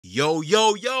Yo,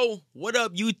 what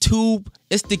up YouTube?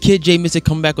 It's the kid JMystic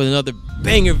coming back with another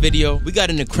banger video. We got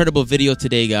an incredible video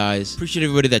today, guys. Appreciate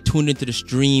everybody that tuned into the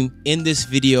stream. In this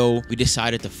video, we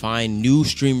decided to find new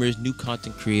streamers, new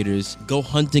content creators, go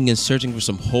hunting and searching for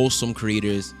some wholesome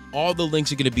creators. All the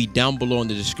links are going to be down below in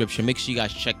the description. Make sure you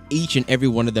guys check each and every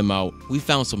one of them out. We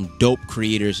found some dope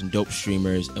creators and dope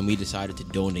streamers, and we decided to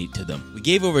donate to them. We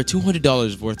gave over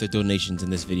 $200 worth of donations in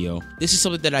this video. This is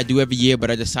something that I do every year, but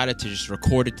I decided to just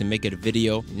record it to make it a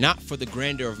video, not for the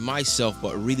grandeur of myself,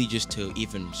 but really just to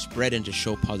even spread and to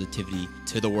show positivity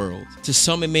to the world. To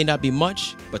some, it may not be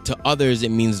much, but to others, it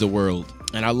means the world.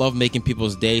 And I love making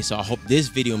people's day, so I hope this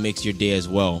video makes your day as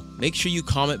well. Make sure you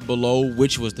comment below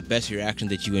which was the best reaction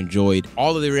that you enjoyed.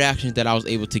 All of the reactions that I was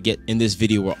able to get in this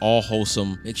video were all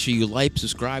wholesome. Make sure you like,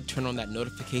 subscribe, turn on that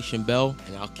notification bell,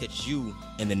 and I'll catch you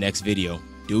in the next video.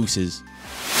 Deuces.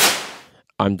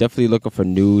 I'm definitely looking for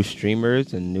new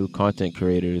streamers and new content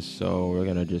creators, so we're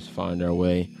gonna just find our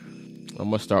way.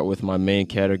 I'm gonna start with my main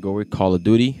category, Call of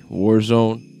Duty,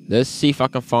 Warzone. Let's see if I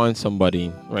can find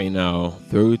somebody right now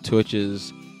through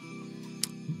Twitch's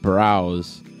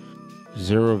browse.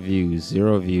 0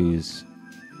 views.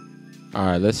 All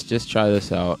right, let's just try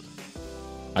this out.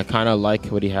 I kind of like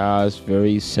what he has.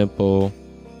 Very simple.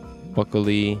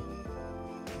 BuckILY.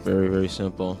 Very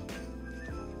simple.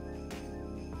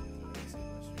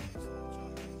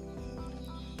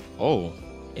 Oh,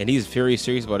 and he's very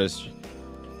serious about his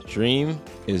stream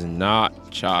is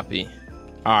not choppy.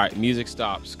 All right, music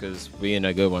stops because we in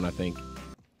a good one, I think.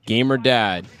 Gamer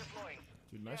Dad.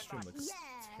 Dude, my stream looks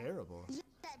terrible.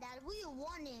 Dad, we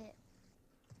won it.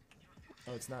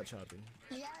 Oh, it's not choppy.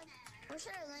 Yeah, where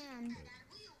should I land?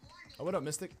 Oh, what up,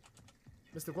 Mystic?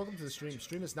 Mystic, welcome to the stream.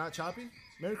 Stream is not choppy.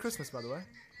 Merry Christmas, by the way.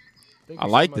 I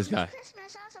like this guy.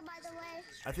 Christmas also, by the way.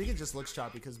 I think it just looks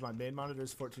choppy because my main monitor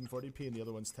is 1440p and the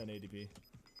other one's 1080p.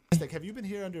 Mystic, have you been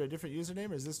here under a different username,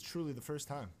 or is this truly the first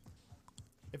time?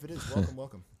 If it is,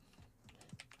 welcome.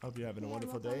 Hope you're having a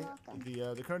wonderful day.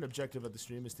 Welcome. The current objective of the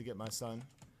stream is to get my son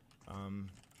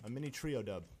a mini trio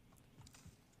dub.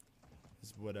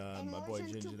 This is what my boy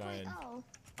Ginger and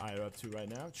I are up to right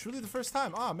now. Truly the first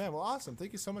time. Oh man, well awesome.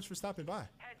 Thank you so much for stopping by.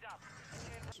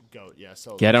 Goat, yeah.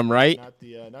 So get him right. Not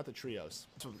the trios.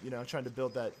 So, you know, trying to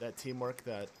build that teamwork,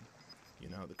 that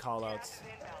the call outs.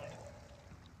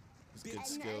 Good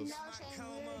skills.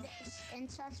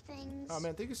 Oh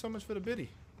man, thank you so much for the biddy.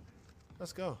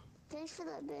 Let's go. Thanks for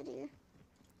the biddy.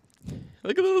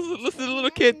 Look at this, listen to the little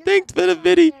kid. Thanks for the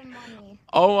biddy.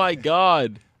 Oh my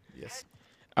God. Yes.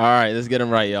 All right, let's get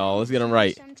him right, y'all. Let's get him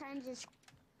right.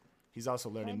 He's also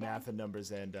learning math and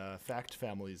numbers and fact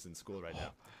families in school right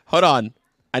now. Hold on.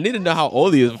 I need to know how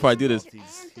old he is before I do this.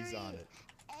 He's on it.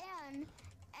 And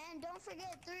don't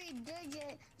forget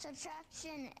 3-digit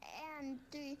subtraction and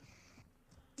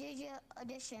 3-digit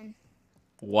addition.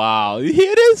 Wow, you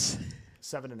hear this?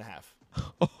 7.5.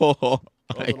 Oh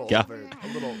my God. A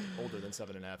little older than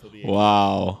 7.5. He'll be 8.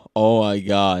 Wow. Oh my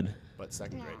God. But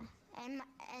second grade.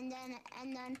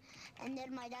 And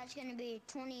then my dad's gonna be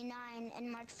 29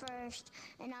 in March 1st,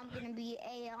 and I'm gonna be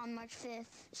 8 on March 5th.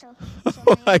 So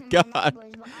Oh my God. But I was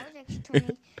actually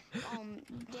 20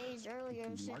 days earlier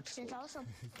since I was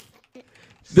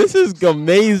This is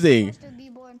amazing. I was supposed to be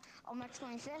born on March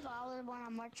 25th, but I was born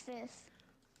on March 5th.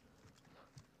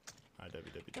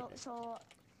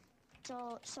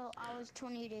 So I was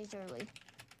 20 days early.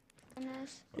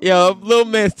 Yo, little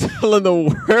man's telling the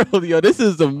world, yo, this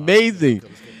is amazing.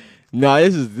 Nah,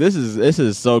 this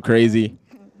is so crazy.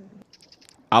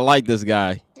 I like this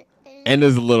guy and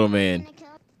this little man. He's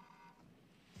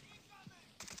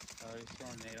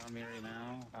throwing nade on me right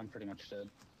now. I'm pretty much dead.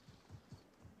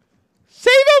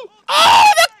 Save him!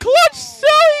 Oh, the clutch! So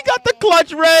he got the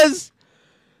clutch res.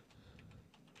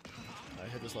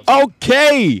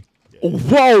 Okay.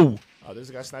 Whoa. Oh, there's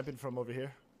a guy sniping from over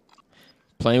here.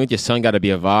 Playing with your son got to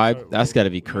be a vibe. That's got to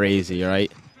be crazy, right?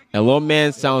 And little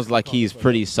man sounds like he's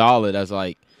pretty solid as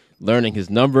like learning his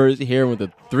numbers here with the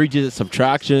 3-digit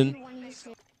subtraction.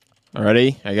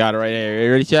 Already? I got it right here.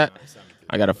 You ready, chat?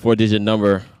 I got a 4-digit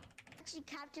number.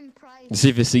 Let's see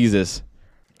if it sees this.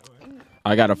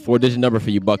 I got a 4-digit number for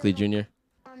you, BuckILY Jr.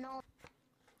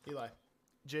 Eli,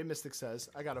 JMystic says,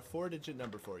 I got a 4-digit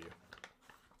number for you.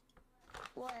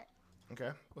 What? Okay,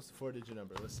 what's the 4-digit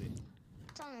number? Let's see.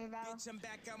 Tell me about it. I'm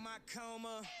back out my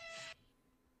coma.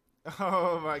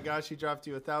 Oh my gosh, he dropped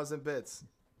you 1,000 bits.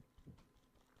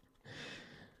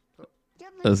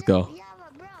 Let's go. Yeah,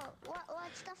 but bro,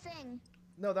 what's the thing?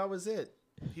 No, that was it.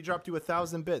 He dropped you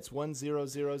 1,000 bits. 1000.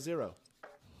 Oh,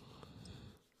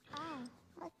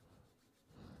 what?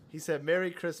 He said, "Merry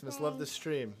Christmas, love the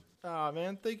stream." Oh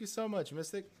man, thank you so much,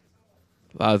 Mystic.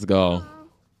 Let's go.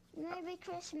 Merry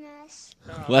Christmas.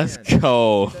 Oh, Let's man.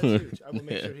 go. That's huge. I will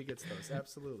make sure he gets those.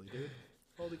 Absolutely, dude.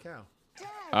 Holy cow. Dad,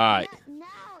 All right. now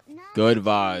Good you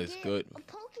can vibes. get Good. a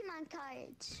Pokemon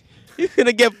cards. He's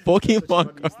gonna get Put your Pokemon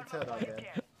money use cards. the TED on there.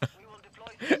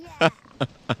 Yeah.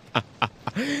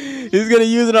 He's gonna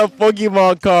use it on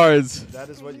Pokemon cards. That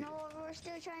is what You you... know what we're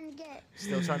still trying to get?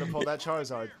 Still trying to pull that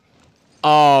Charizard.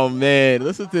 Oh man,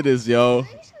 listen to this, yo. At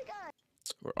least we got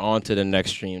We're on to the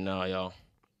next stream now, y'all.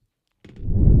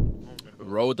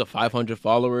 Road to 500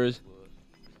 followers.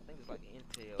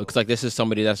 Looks like this is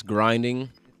somebody that's grinding.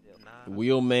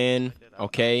 Wheelman,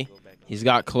 okay. He's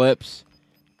got clips.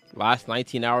 Last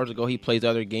 19 hours ago, he plays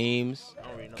other games.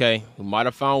 Okay, we might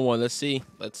have found one. Let's see.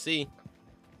 Let's see.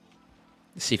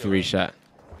 Let's see if we reach that.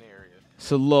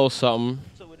 It's a little something.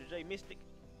 So with the JMystic.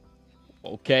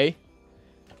 Okay.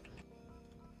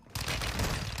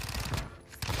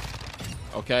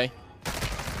 Okay.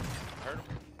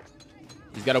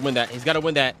 He's got to win that. He's got to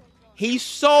win that. He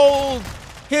sold.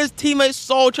 His teammate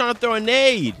sold trying to throw a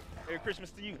nade. Merry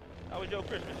Christmas to you. How was your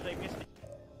Christmas, JMystic?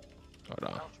 Hold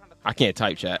on. I can't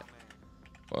type chat.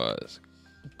 Was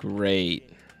great.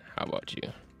 How about you?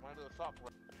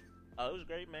 Oh, it was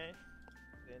great, man.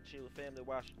 Then chill with family,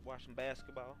 watch some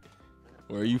basketball.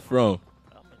 Where are you from?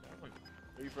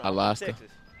 Where you from? Alaska.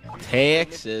 Texas.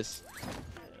 Texas.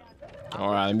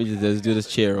 All right, let me just do this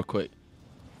chair real quick.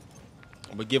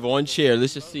 I'm gonna give one chair.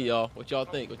 Let's just see, y'all. What y'all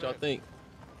think? What y'all think?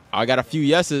 I got a few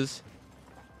yeses.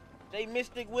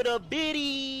 JMystic with a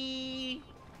biddy.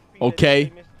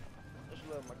 Okay. Much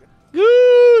love, my guy.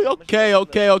 Good. Okay,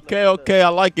 okay, okay, okay. I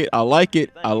like it. I like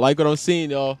it. I like what I'm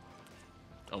seeing, y'all.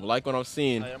 I like what I'm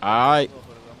seeing. All right.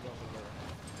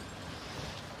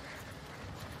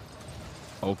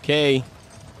 Okay.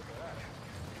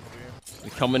 We're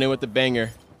coming in with the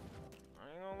banger. I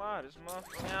ain't gonna lie, this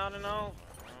motherfucker out and on.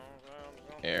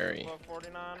 Airy.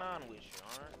 $49.9 with you,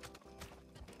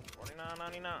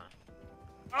 alright? $49.99.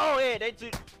 Oh yeah, they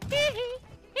too.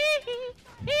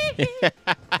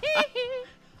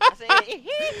 I said,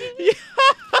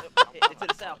 it's to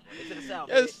the south. It's to the south.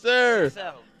 Yes, sir. It's to the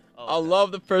south. Oh, I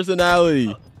love the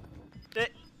personality.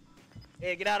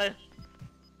 Hey, get out of here.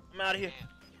 I'm out of here.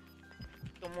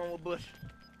 Come on with Bush.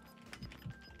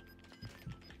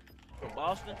 From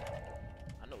Boston?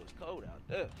 I know it's cold out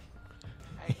there.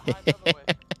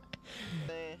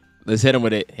 Man. Let's hit him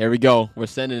with it. Here we go. We're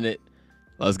sending it.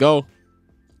 Let's go.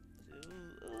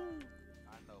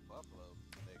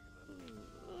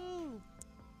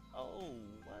 Oh,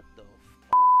 what the f***?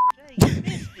 Jay, you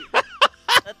missed it.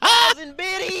 1,000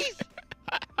 biddies.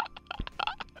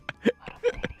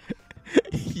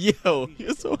 Yo,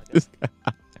 you saw this guy.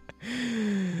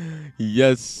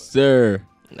 Yes, sir.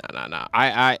 Nah.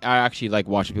 I actually like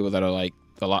watching people that are like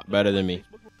a lot better than me.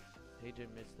 Hey,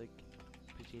 JMystic.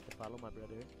 Appreciate the follow, my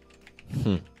brother.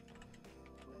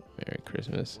 Merry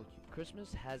Christmas. Well,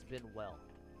 Christmas has been well.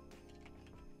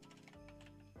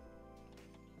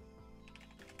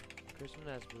 Christmas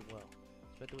has been well.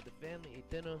 Spent it with the family, ate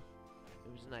dinner.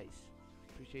 It was nice.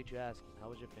 Appreciate you asking. How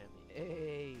was your family?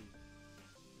 Hey,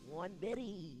 one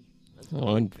biddy. Let's go.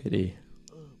 One pity.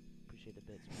 Appreciate the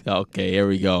bits. Okay, here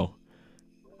we go.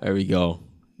 There we go.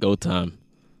 Go time.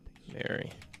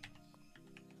 Mary.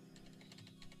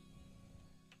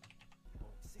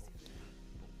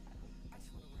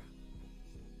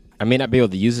 I may not be able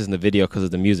to use this in the video because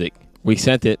of the music. We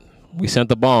sent it. We sent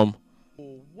the bomb.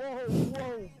 Whoa.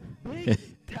 Big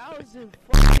 1,000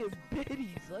 fucking biddies.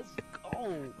 Let's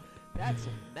go. That's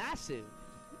massive.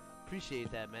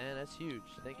 Appreciate that, man. That's huge.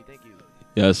 Thank you.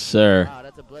 Yes, sir. Wow,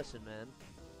 that's a blessing, man.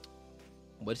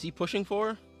 What is he pushing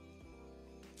for?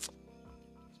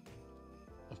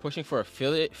 I'm pushing for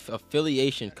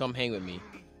affiliation. Come hang with me.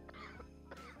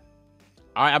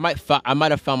 All right, I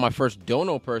might have found my first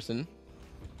dono person.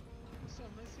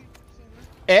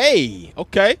 Hey,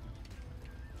 okay.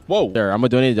 Whoa. Sure, I'm gonna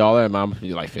donate $1 and I'm gonna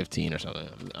do like 15 or something.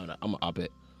 I'm gonna up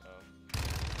it.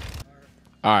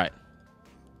 All right.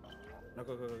 No,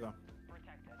 go.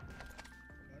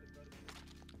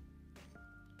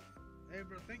 Hey,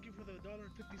 bro, thank you for the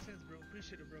 $1.50, bro.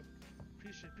 Appreciate it, bro.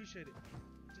 Appreciate it.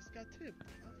 Just got tipped. I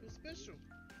feel special.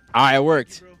 All right, it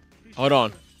worked. Thank you, bro. Appreciate Hold it, on.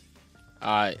 bro.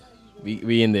 All right,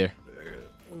 we in there.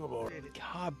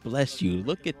 God bless you.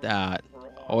 Look at that.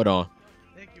 Hold on.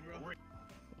 Thank you, bro.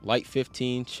 Light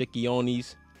 15,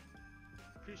 Chickionis.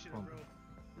 Appreciate it, bro.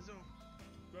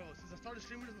 Bro, since I started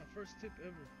streaming, this is my first tip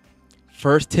ever.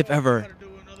 First tip I ever. gotta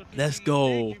do another 15. Let's go.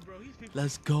 Thank you, bro. These people-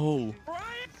 Let's go.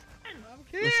 I'm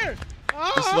here.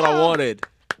 This is what I wanted.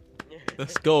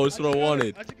 Let's go. This is what I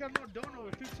wanted. I just got no dono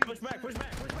with 15. Push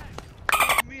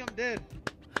back. Me, I'm dead.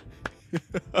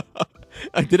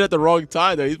 I did it at the wrong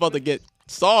time though. He's about to get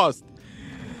sauced.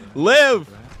 Live.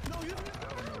 I don't know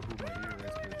who my hero is,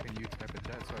 but can you type in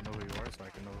chat so I know who you are, so I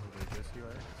can know who the just you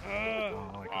are? I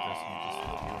can just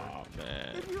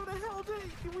Man. If you the hell did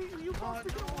you supposed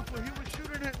to go up, but he was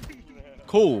shooting at me.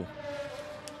 Cool.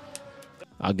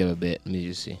 I'll give a bit. Let me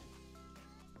just see.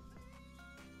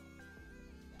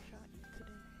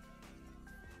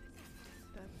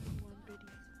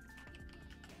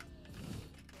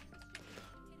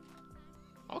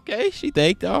 Okay, she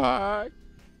thanked. All right.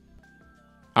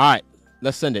 All right,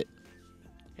 let's send it.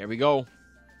 Here we go.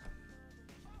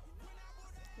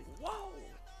 Whoa.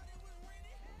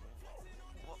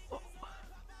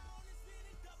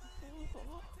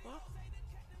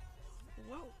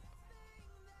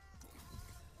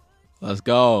 Let's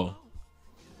go.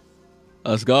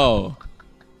 Let's go.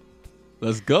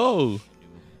 Let's go.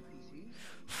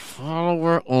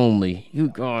 Follower only. You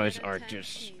guys are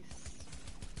just.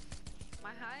 My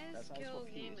highest skill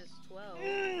game is 12.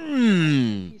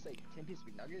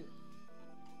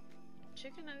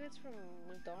 Chicken nuggets from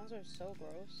McDonald's are so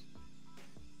gross.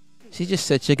 She just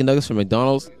said chicken nuggets from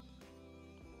McDonald's.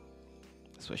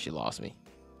 That's why she lost me.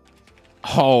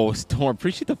 Oh, Storm,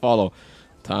 appreciate the follow.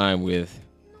 Time with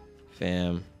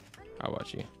fam. How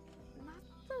about you?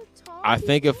 I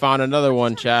think I found another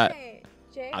one, chat.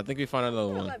 I think we found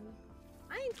another one. All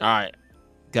right.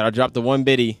 Gotta drop the one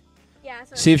biddy.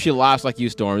 See if she laughs like you,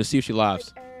 Storm. Let's see if she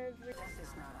laughs.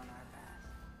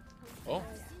 Oh.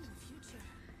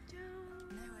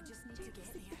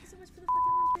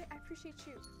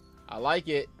 I like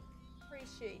it.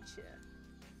 Appreciate you.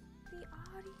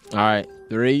 All right.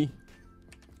 3,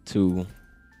 2,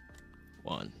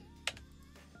 1.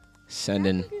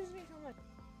 Sending. Dude,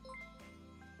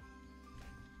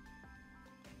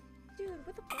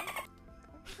 what the fuck?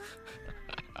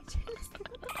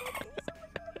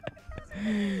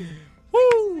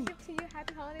 Woo! To you,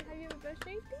 happy holiday, have you a birthday?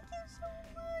 Thank you so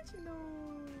much. No.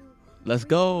 Let's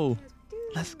go.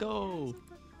 Let's go.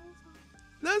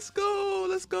 Let's go.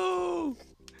 Let's go.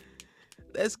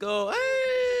 Let's go. Hey,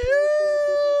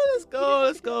 let's go.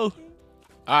 Let's go. All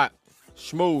right.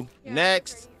 Smooth.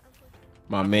 Next.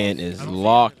 My man is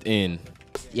locked in.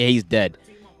 Yeah, he's dead.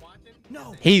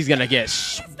 He's going to get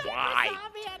swiped.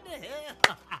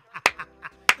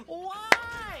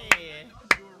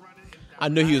 I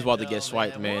knew he was about to get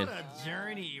swiped, man. What a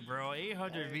journey, bro.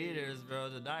 800 meters, bro.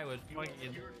 The night was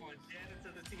fucking...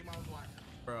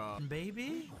 Bro.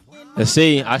 Baby? Let's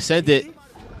see. I sent it.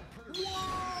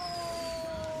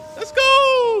 Let's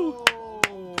go.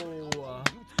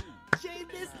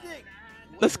 JMystic.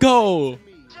 Let's go.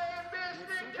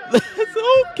 Let's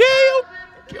okay.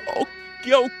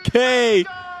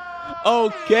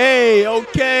 Let's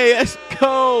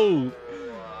go.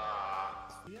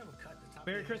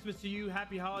 Merry Christmas to you.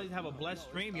 Happy holidays. Have a blessed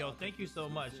stream, yo. Thank you so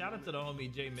much. Shout out to the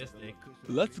homie JMystic.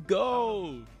 Let's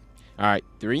go. All right.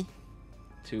 3,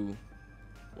 2,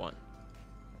 1.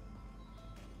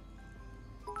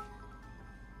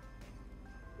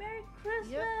 Merry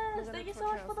Christmas! Thank you so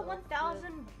much for the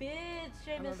 1,000 bits,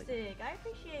 JMystic. I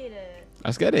appreciate it.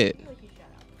 Let's get it.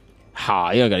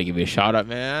 Ha, you don't gotta give me a shout out,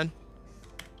 man.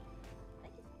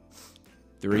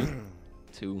 3,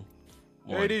 2,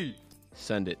 1.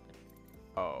 Send it.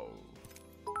 Oh.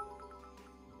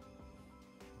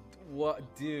 What,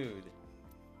 dude?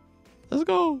 Let's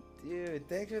go. Dude,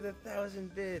 thanks for the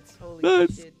 1,000 bits. Holy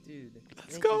shit, dude.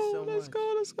 Let's go. Let's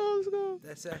go.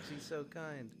 That's actually so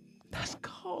kind. Let's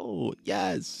go.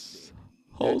 Yes.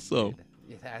 Wholesome.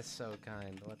 Yeah, that's so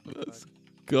kind. What the Let's fuck?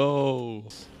 go.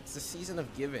 It's the season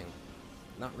of giving,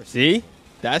 not receiving. See?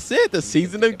 That's it. The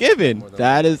season of giving.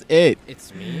 That is it.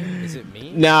 It's me? Is it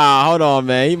me? Nah, hold on,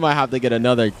 man. He might have to get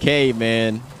another K,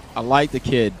 man. I like the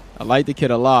kid. I like the kid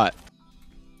a lot.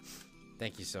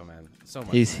 Thank you so much.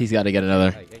 He's got to get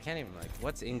another. I can't even,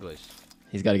 what's English?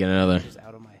 He's got to get another. It's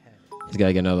out of my head. He's got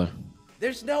to get another.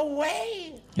 There's no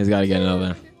way. He's got to get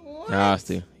another. What? He has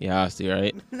to. He has to,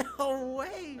 right? No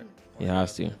way. He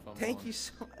has to. Thank you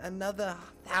so another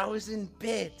 1,000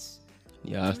 bits.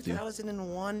 He has to.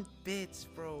 2,001 bits,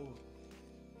 bro.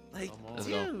 Like, Let's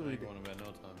dude. go.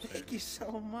 Thank you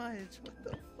so much. What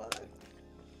the fuck?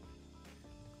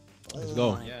 Let's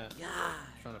go. Yeah.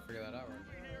 Trying to figure that out right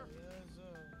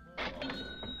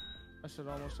I should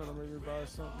almost try to maybe buy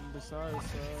something besides, I would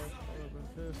have been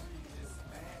pissed.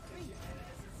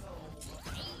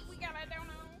 We got a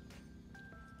dono.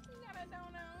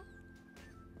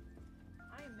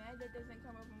 I'm mad that doesn't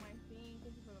come up on my thing.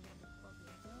 Thank you for the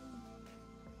motherfucking dono.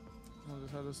 I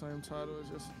just had the same title as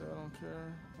yesterday. I don't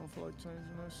care. I don't feel like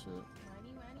changing that shit. Money.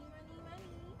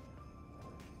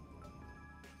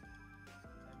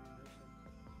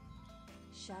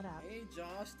 Shut up. Hey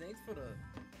Josh, thanks for the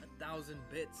 1,000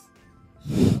 bits.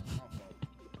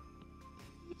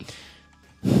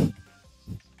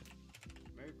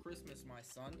 Merry Christmas, my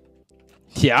son.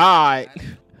 Yeah.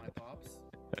 My pops.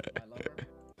 My lover.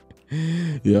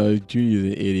 Yo, Junior's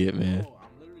an idiot, man. Oh,